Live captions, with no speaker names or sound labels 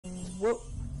whoop.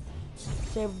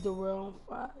 Save the world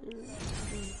on fire.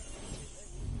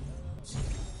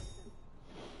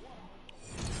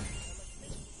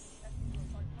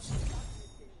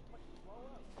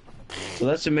 So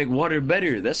that should make water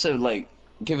better. That should like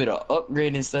give it an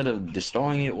upgrade instead of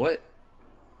destroying it. What?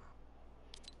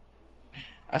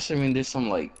 I should mean there's some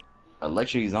like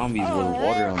electric zombies with Oh,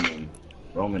 water hell. on them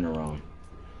roaming around.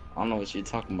 I don't know what you're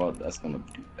talking about. That's gonna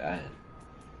be bad.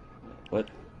 What?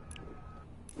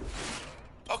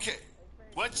 Okay,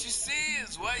 what you see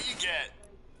is what you get.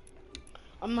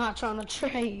 I'm not trying to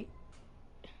trade.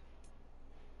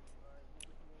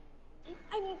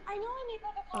 I know I made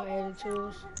like a Oh,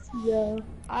 attitudes. yeah.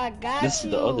 I got This is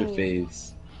you. the other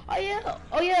phase. Oh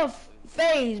yeah,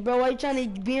 FaZe, bro. Why you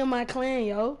trying to be in my clan,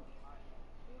 yo?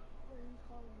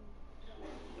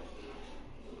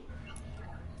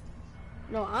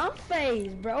 No, I'm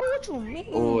FaZe, bro. What you mean?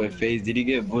 Oh, phase. Did he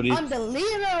get booted? I'm the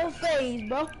leader of FaZe,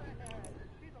 bro.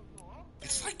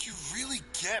 It's like you really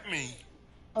get me.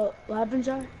 Oh, what happened,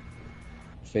 John?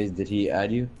 Phase, did he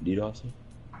add you? DDoS?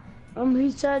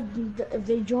 He said if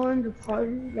they join the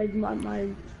party, like my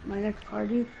next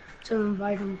party, to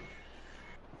invite them.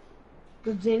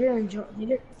 But they didn't join.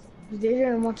 They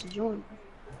didn't want to join.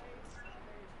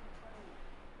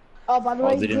 Oh, by the Oh,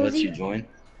 way, they didn't let Dizzy. you join?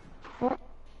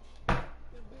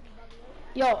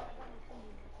 Yo,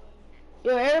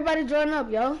 everybody join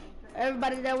up, yo.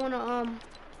 Everybody that wanna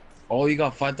Oh, you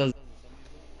got 5,000.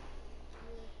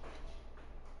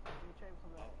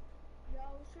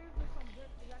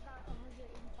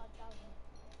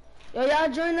 Yo, y'all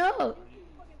join up. How do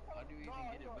you even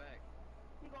get it back?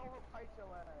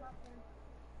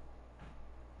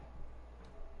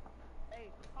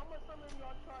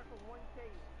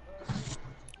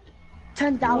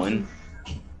 10,000.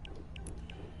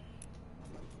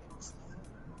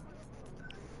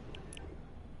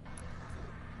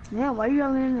 Yeah, why are you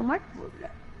yelling in the microphone?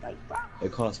 Like, bro.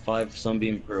 It costs 5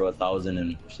 sunbeam per 1,000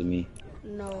 and to me.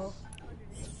 No.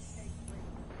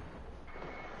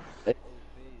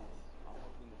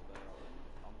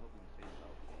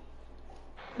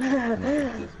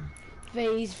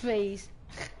 FaZe.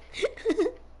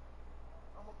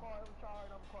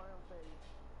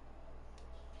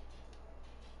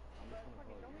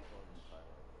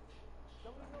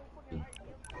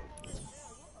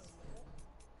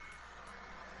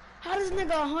 How does nigga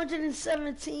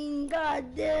 117?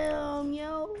 Goddamn,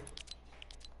 yo.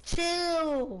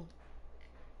 Chill.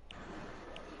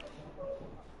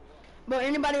 Bro,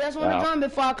 anybody else want to join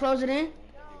before I close it in?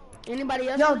 Anybody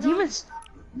else? Yo, Demon's.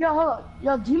 Yo, hold up.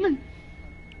 Yo, Demon.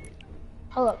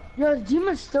 Hold up. Yo, is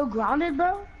Demon still grounded,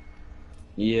 bro?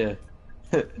 Yeah.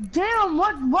 Damn,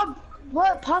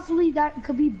 what possibly that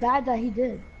could be bad that he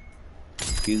did?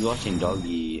 He's watching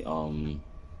Doggy,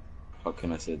 how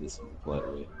can I say this in a polite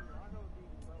way?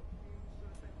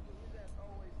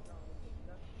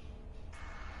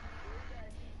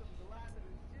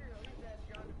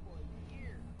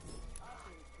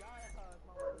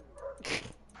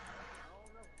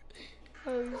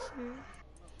 Oh shit.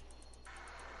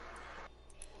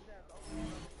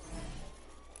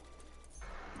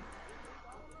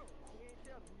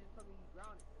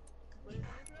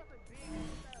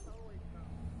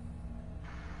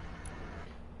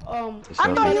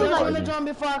 I thought anybody you else like want to join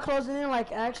before I close it in?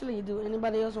 Like, actually, do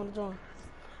anybody else want to join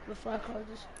before I close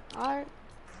this? Alright.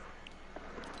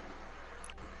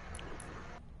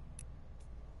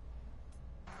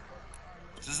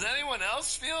 Does anyone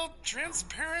else feel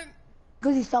transparent?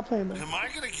 Cause he stopped playing, bro. Am I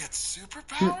gonna get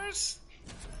superpowers?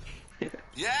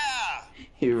 Yeah!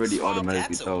 He already Well,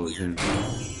 automatically that's a thought it was him.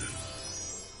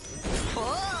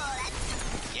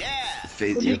 Yeah,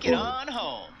 Phase, take it your on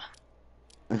home.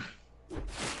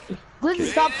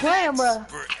 Glizzy, stop playing, bro.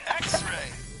 For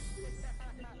X-ray.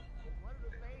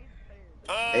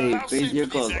 Hey, I'll Phase, save your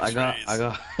for these calls. I got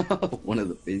X-rays. one of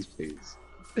the Phase players.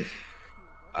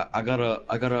 I got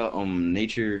a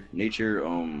nature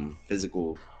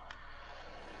physical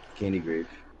candy grape.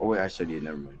 Oh wait, I showed you.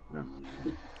 Never mind.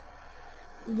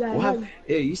 Yeah, What I happened? know.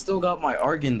 Hey, you still got my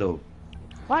argan though.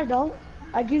 I don't.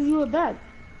 I give you it back.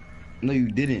 No,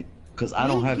 you didn't. Cause I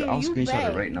don't have it. I'll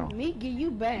screenshot it right now. Me give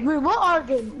you back. Wait, what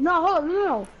argument? No, hold on,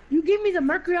 no. You give me the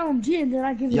Mercury LMG and then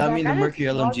I give you Yeah, back. I mean the didn't Mercury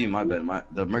take LMG. the My argument. bad.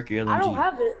 The Mercury LMG. I don't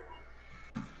have it.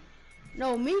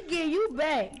 No, me give you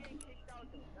back.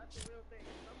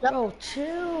 Yep. Bro,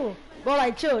 chill. Bro,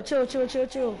 like, chill.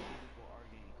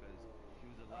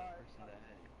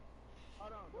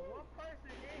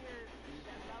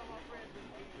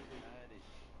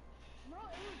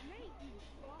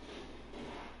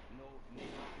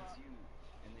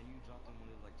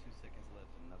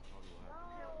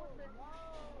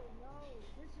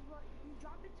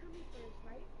 me first,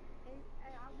 right?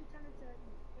 And I'll be trying to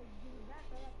like give it back,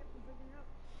 right? I kept on picking it up.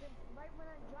 Then right when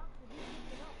I dropped it, he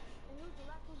picked it up, and it was the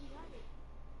last one he had it.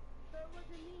 So it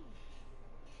wasn't me.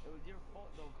 It was your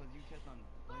fault though, cause you kept on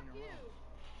Fuck playing you. around.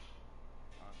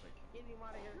 I was like, Get him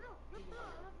out of here. No, no, no,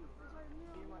 I love you. I'm sorry, Get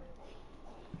him no, out of here.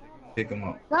 no. kick him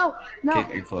out. No, no. Kick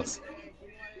ear close.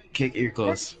 Kick ear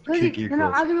close. Really? Kick ear No, no,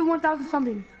 close. I'll give you 1,000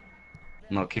 something.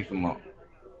 No, kick him out.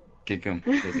 Kick him.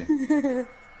 Kick him.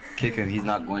 Kick him. He's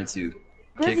not going to. Kick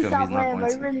Grizzly, him. He's stop not playing, going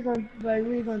but you to.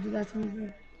 really gonna do that to me,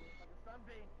 bro.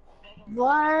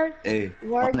 What? Hey,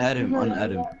 What? unadd him.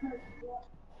 Unadd him.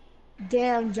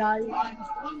 Damn, Jolly.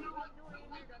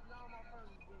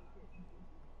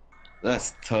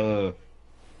 That's tough.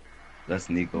 That's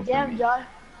Nico for Damn, me. Jolly.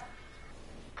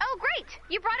 Oh, great!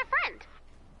 You brought a friend.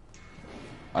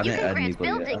 I You didn't can add grant Nico yet.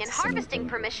 building and That's the same harvesting thing.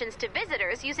 permissions to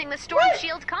visitors using the Storm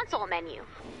Shield console menu.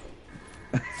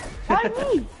 Why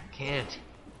me? Can't.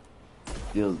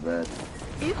 Feels bad.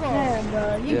 Eco. Damn,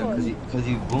 bro. You Yeah, go. cause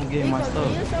you boom game my Eco, can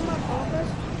you stuff. send my progress?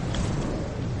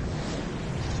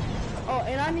 Oh,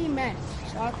 and I need match,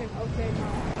 so I can upgrade my...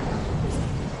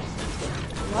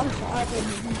 I'm sorry,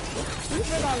 you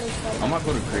did all this stuff. I'm gonna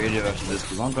go to creative after this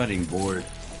cause I'm getting bored.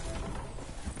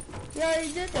 You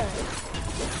already did that.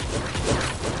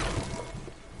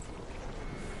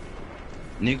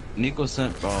 Nico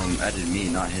sent added me,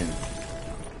 not him.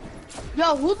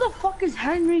 Yo, who the fuck is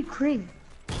Henry Kring?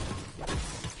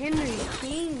 Henry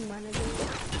King, my nigga.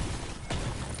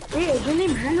 Wait, is your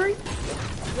name Henry?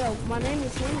 Yo, my name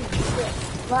is Henry.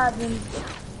 Wow, then.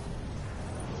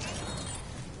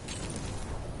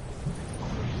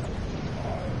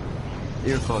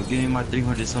 Ear call, give me my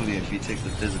 300 something if you take the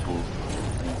physical.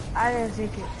 I didn't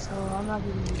take it, so I'm not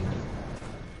gonna do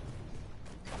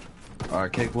that.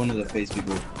 Alright, kick one of the face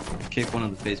people. Kick one of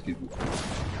the face people.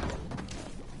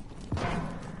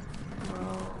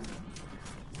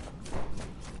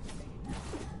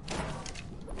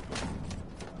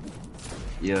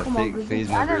 Yeah, Come on, fake Grizzly. phase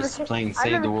I never members said- playing I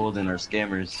Save never- the World and are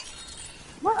scammers.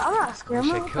 What? I'm not a Wish I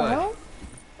scammer. What the could. hell?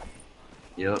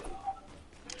 Yep.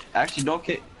 Actually, don't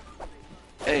kick.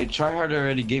 Hey, Tryhard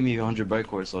already gave me 100 bike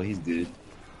core, so he's good.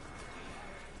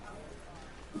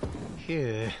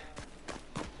 Yeah.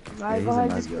 Right, he's go a ahead,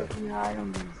 nice just guy. pick me. I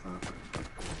don't give a fuck.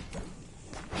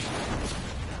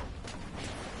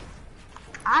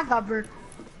 I got brick.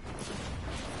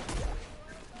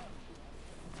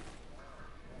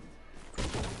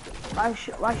 Why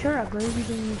should I go? You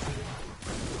can...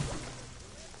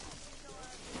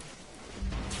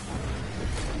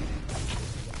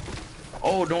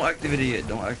 Oh, don't activate it yet.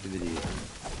 Don't activate it yet.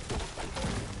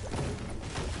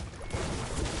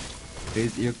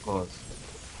 Phase ear claws.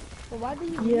 So why do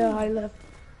you... Yeah, I left.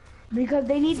 Because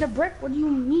they need the brick. What do you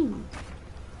mean?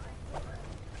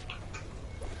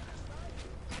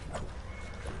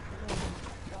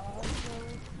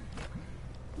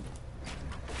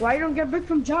 Why you don't get brick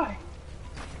from Jai?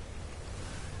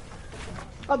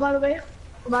 Oh, by the way,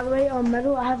 on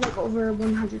metal, I have like over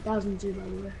 100,000 too, by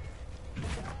the way.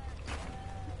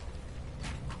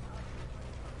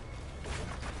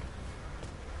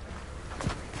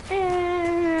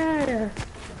 Yeah.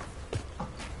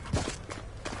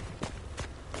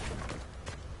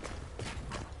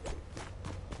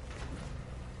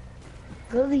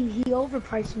 Really, he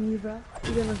overpricing you, bro.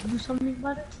 You gonna do something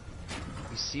about it?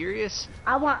 You serious?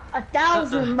 I want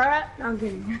 1,000, bruh. No, I'm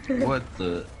kidding. What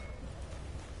the?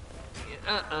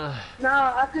 No,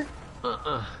 I could.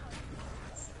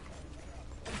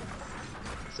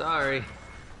 Sorry.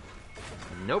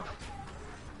 Nope.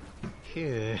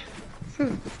 Yeah.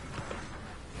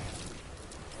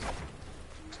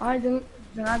 I didn't.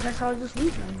 Then I guess I'll just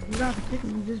leave them. You don't have to pick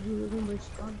them. You just be with them, but it's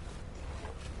fun.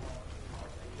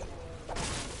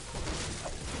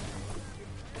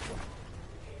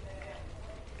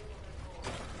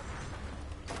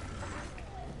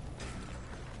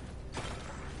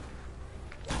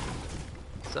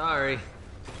 Sorry.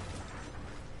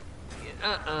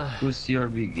 Who's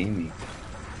CRB Gaming?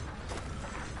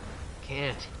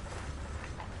 Can't.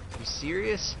 You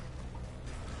serious?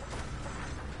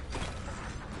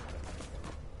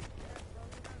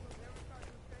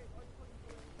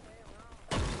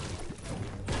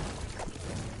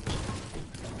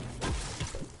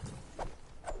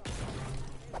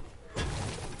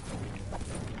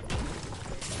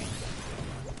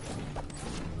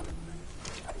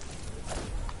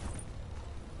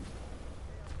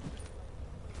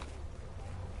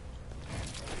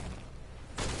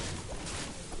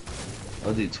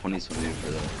 I'll do 20 something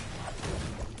for that.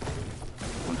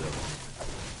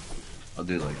 I'll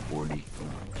do like 40,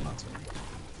 not 20.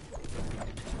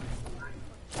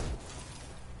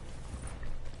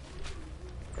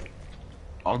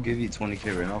 I'll give you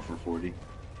 20K right now for 40.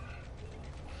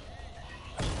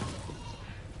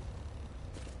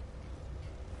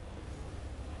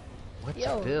 What's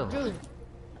Yo, Bill?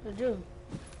 Drew.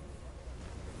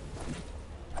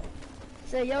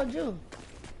 Say, yo, Drew.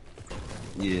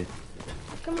 Yeah.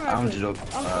 Come here. I'm Right quick. joking.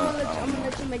 I'm gonna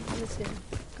let you make this decision.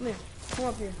 Come here. Come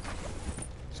up here.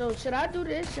 So should I do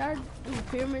this? Should I do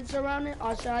pyramids around it,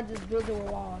 or should I just build it with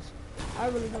walls? I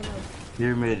really don't know.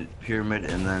 Pyramid,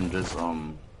 and then just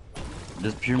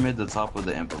pyramid the top of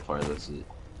the amplifier. That's it.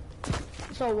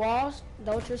 So walls? Is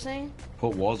that what you're saying?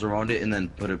 Put walls around it, and then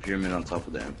put a pyramid on top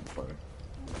of the amplifier.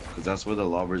 Cause that's where the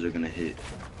lobbers are gonna hit.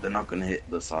 They're not gonna hit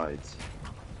the sides.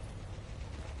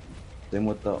 Same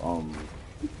with the what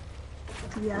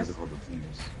Yes. is it called, the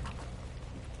flames?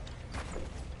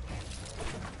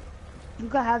 You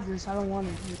can have this. I don't want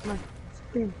it. Come on.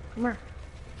 Scream. Come here.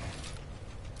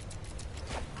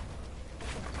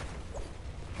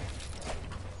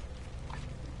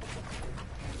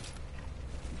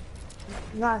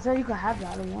 No, I said you could have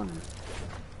that. I don't want it.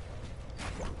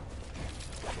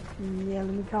 Yeah,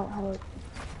 let me count how it.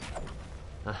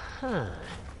 Uh-huh.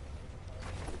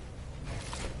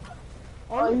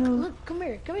 Oh, look, come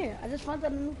here. I just found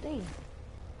out a new thing.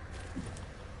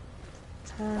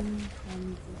 10,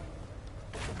 20,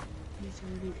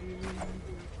 70, 80,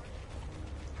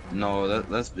 No,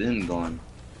 that's been gone.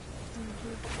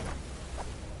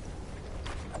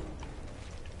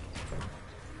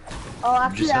 Oh, You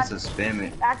actually, just have to spam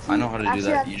it. I know how to do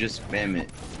that. You just spam it.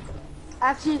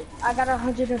 Actually, I got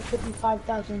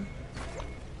 155,000.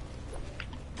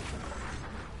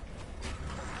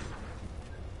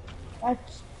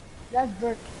 That's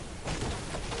brick.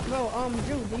 Bro,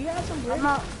 Drew, do you have some bricks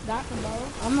that I can borrow?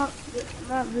 I'm not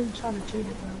really trying to trade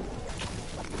it,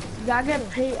 bro. I get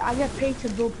paid to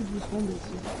build people's home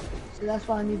bases, so that's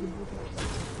why I need to build it.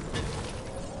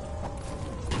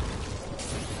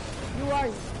 You are.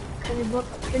 Can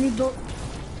you build?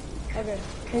 Okay.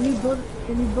 Can you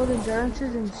build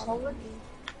endurances in solid?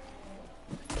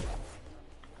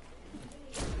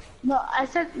 No, I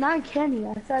said not canny.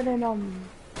 I said in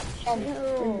canny.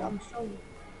 Ew. Solid.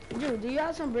 Dude, do you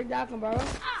have some brick that I can borrow?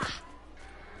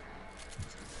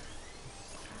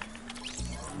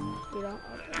 You don't?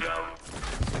 Okay.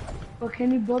 But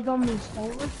can you build them in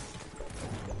solid?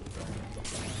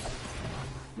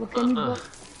 But can you build?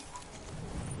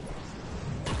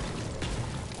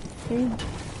 Can you?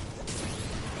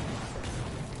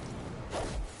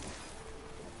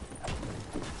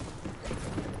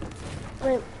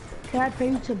 Wait, can I pay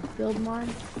you to build mine?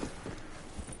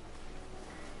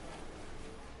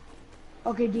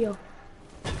 Okay, deal.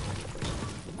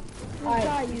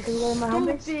 Alright, you can you go to my home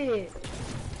base? stupid.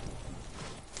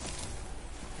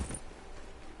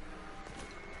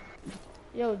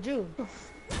 Yo, Drew.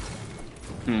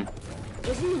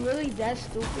 Is he really that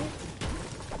stupid?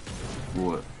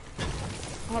 What?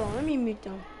 Hold on, let me mute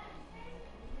them.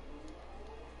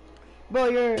 Bro,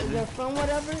 your friend,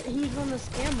 whatever, he's gonna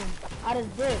scam him out his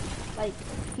brick. Like,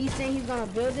 he's saying he's gonna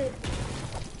build it.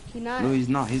 He not. No, he's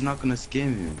not. He's not gonna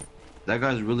scam you. That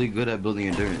guy's really good at building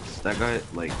endurance. That guy,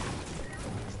 like.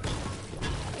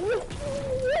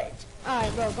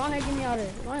 Alright, bro, go ahead, get me out of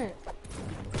here. Go ahead.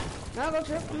 I'm not gonna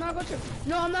trip. I'm not gonna trip.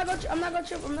 No, I'm not gonna trip. I'm not gonna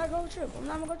trip. I'm not gonna trip. I'm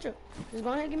not gonna trip. Just go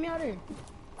ahead and get me out of here.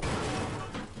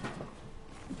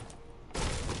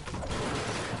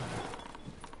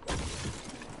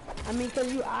 I mean,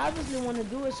 cause you obviously want to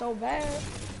do it so bad.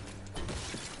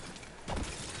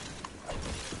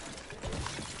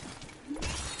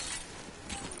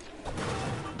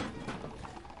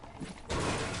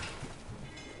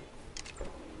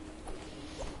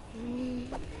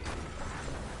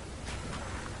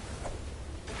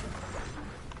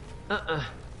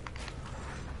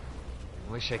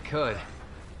 Wish I could.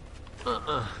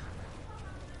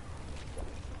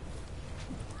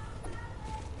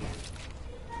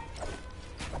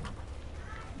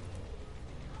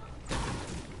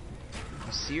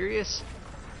 You serious?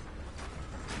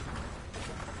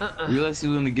 Realize he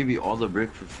was gonna give you all the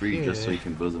brick for free just so you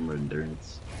can build them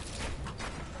endurance.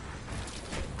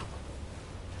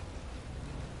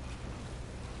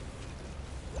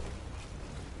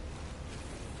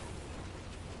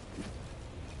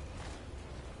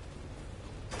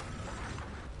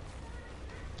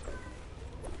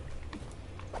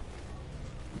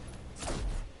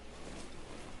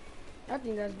 I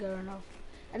think that's good enough.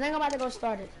 And then I'm about to go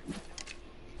start it.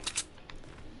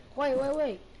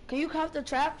 Wait. Can you cop the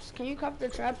traps? Can you cop the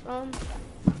traps,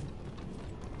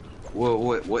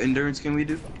 What endurance can we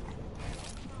do?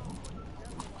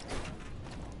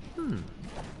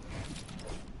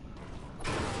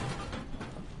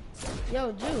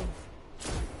 Yo, Jew.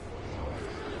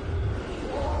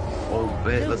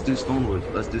 Wait, let's do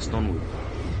Stonewood. Let's do Stonewood.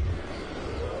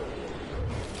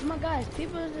 Oh my guys,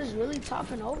 people are just really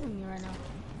talking over me right now.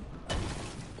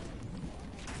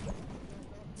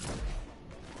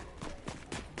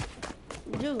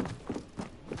 Dude.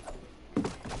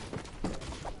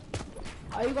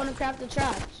 Are you gonna craft the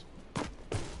traps?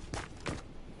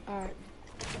 Alright.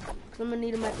 Cause I'm gonna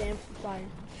need them at the amplifier.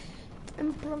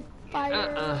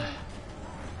 Amplifier.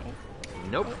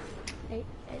 Nope. Hey.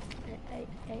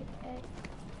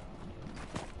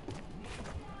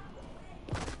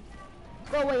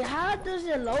 Bro, wait, how does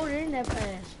it load in that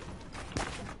fast?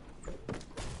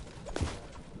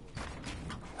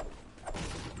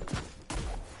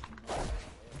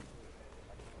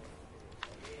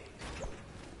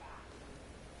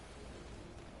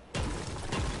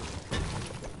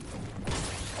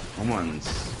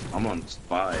 I'm on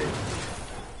 5.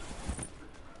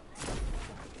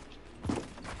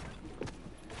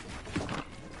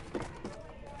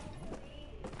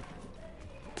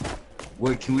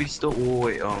 Wait, can we still?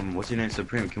 Wait, what's your name,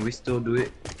 Supreme? Can we still do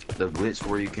it? The glitch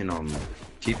where you can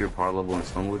keep your power level in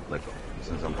Stonewood, like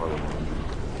since I'm power level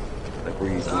 100. Like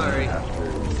where you do it after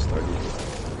you started.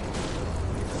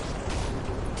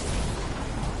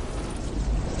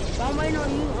 So I'm waiting on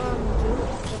you, dude,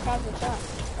 to craft the trap.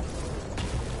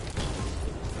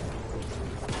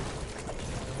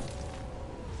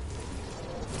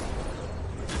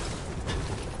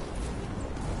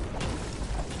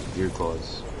 Your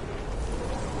cause.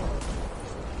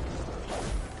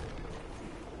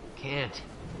 Can't.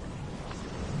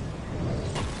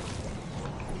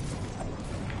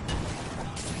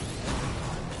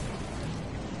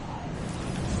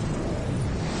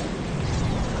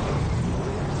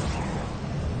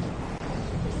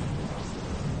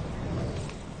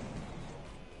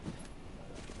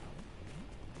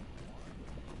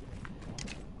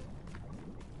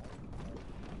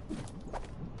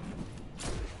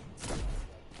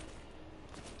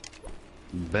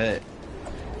 Bet.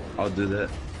 I'll do that.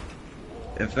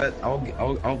 In fact,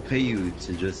 I'll pay you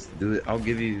to just do it. I'll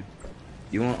give you.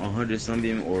 You want 100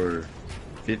 sunbeam or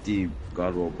 50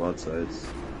 godroll broadsides?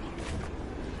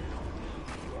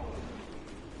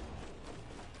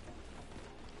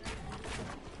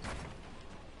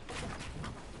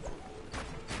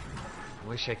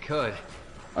 Wish I could.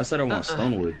 I said I want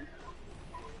Stonewood.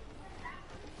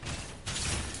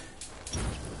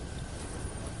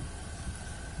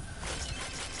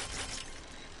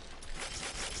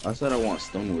 I said I want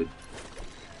Stonewood.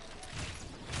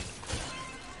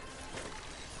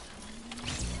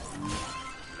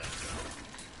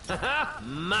 Haha,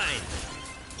 mine.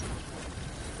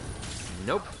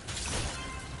 Nope.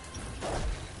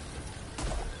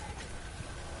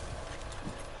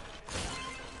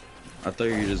 I thought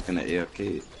you were just gonna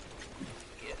AFK it.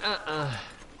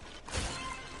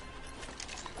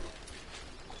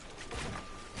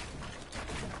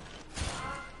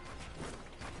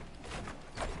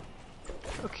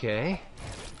 Okay.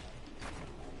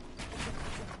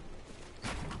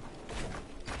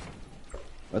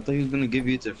 I thought he was gonna give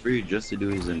you it to free just to do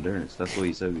his endurance. That's what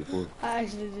he said before. I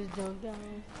actually just jumped down.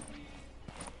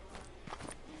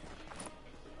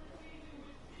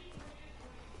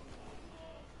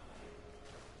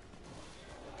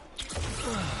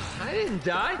 I didn't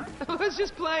die. I was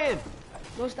just playing.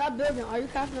 No, stop building. Are you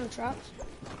crafting the traps?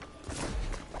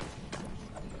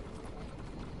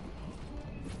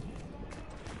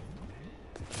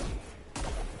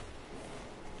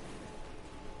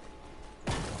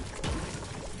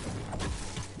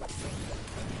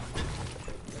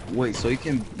 Wait, so you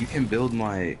can build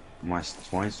my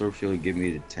swine sword field and give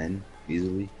me to 10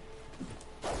 easily?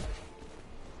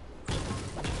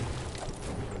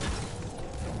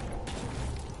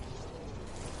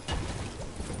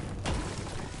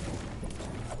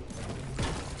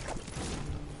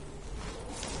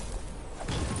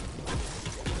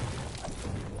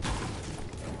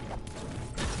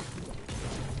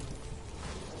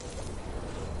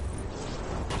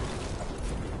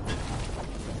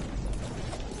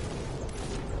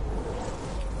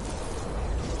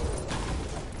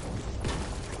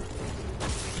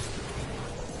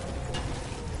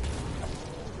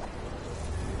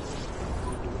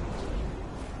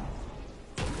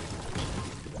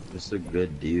 It's a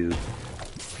good deal.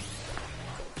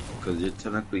 Because you're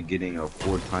technically getting a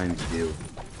 4 times deal.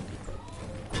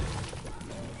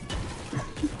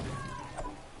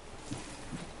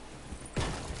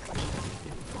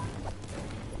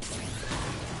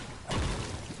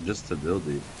 Just to build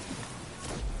it.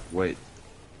 Wait.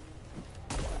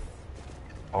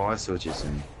 Oh, I see what you're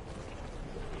saying.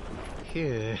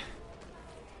 Yeah.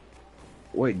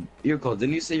 Wait, Earcall,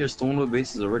 didn't you say your Stonewood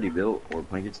base is already built or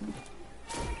Plankerton?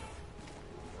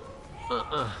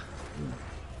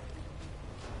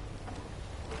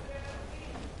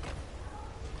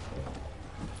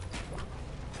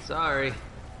 Sorry.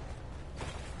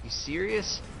 You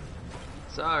serious?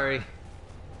 Sorry.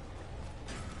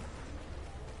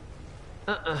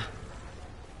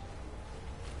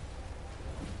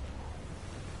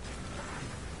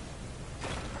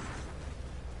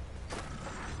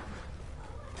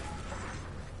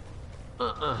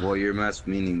 Well, your mask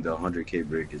meaning the 100K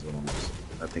break is almost.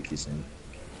 I think he's saying.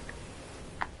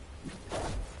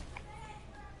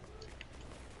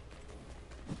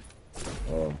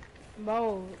 Oh.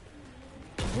 Bro.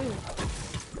 Dude.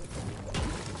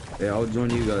 Yeah, I'll join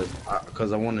you guys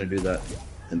because I want to do that.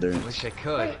 And then. Wish I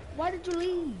could. Wait, why did you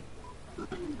leave?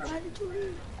 Why did you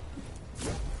leave?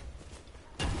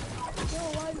 Yo,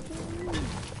 why did you leave?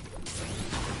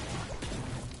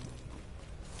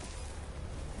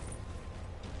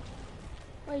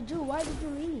 Wait, dude, why did you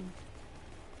leave?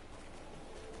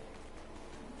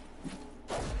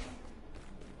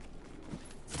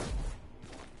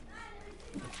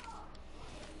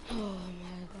 Oh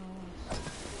my gosh.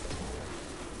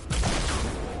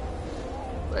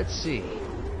 Let's see.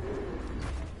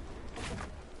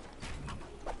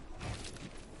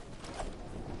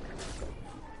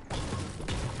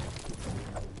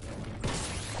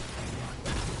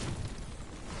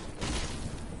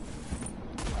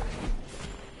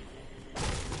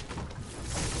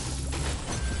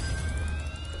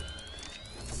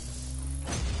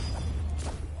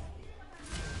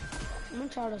 I'm gonna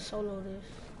try to solo this.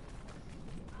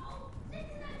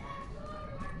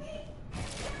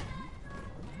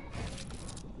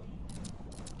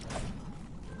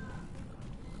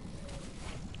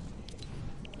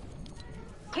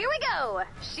 Here we go!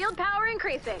 Shield power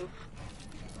increasing.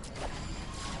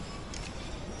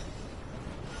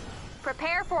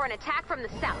 Prepare for an attack from the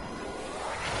south.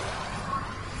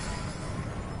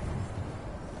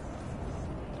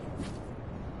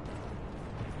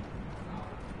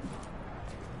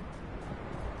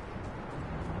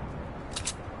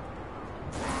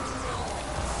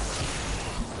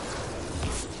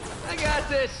 I got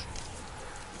this!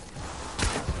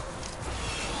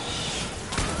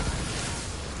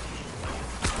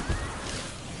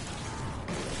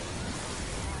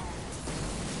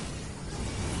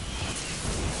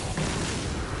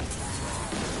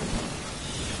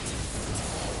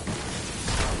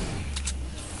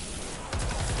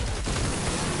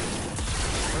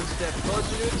 One step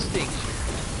closer to extinction.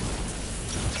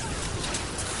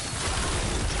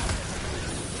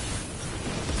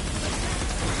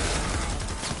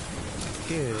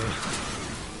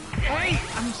 Hey,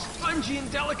 I'm spongy and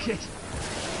delicate.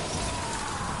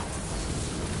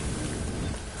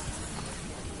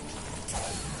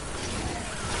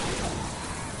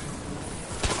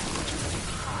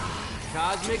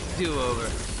 Cosmic do-over.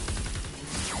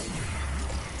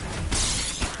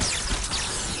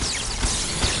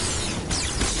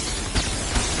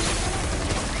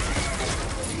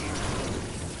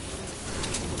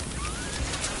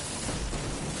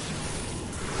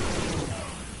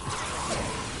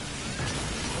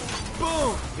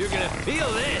 Boom! You're gonna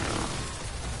feel this!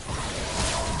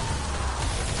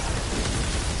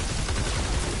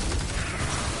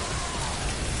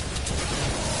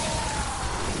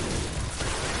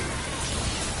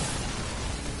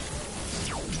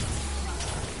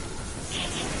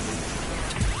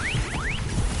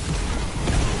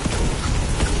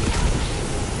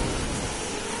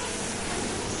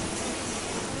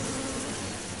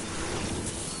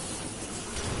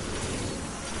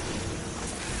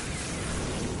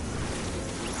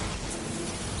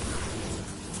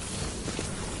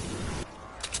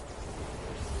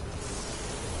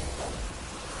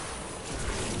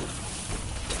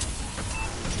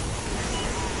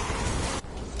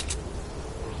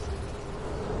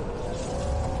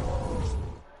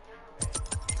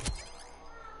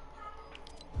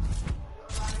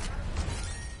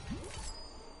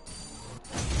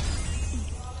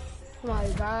 Oh my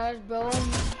gosh, bro.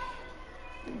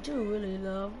 I do really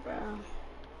love, bro.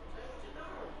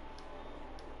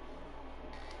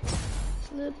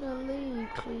 Slip and leave,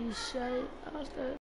 cliche. I was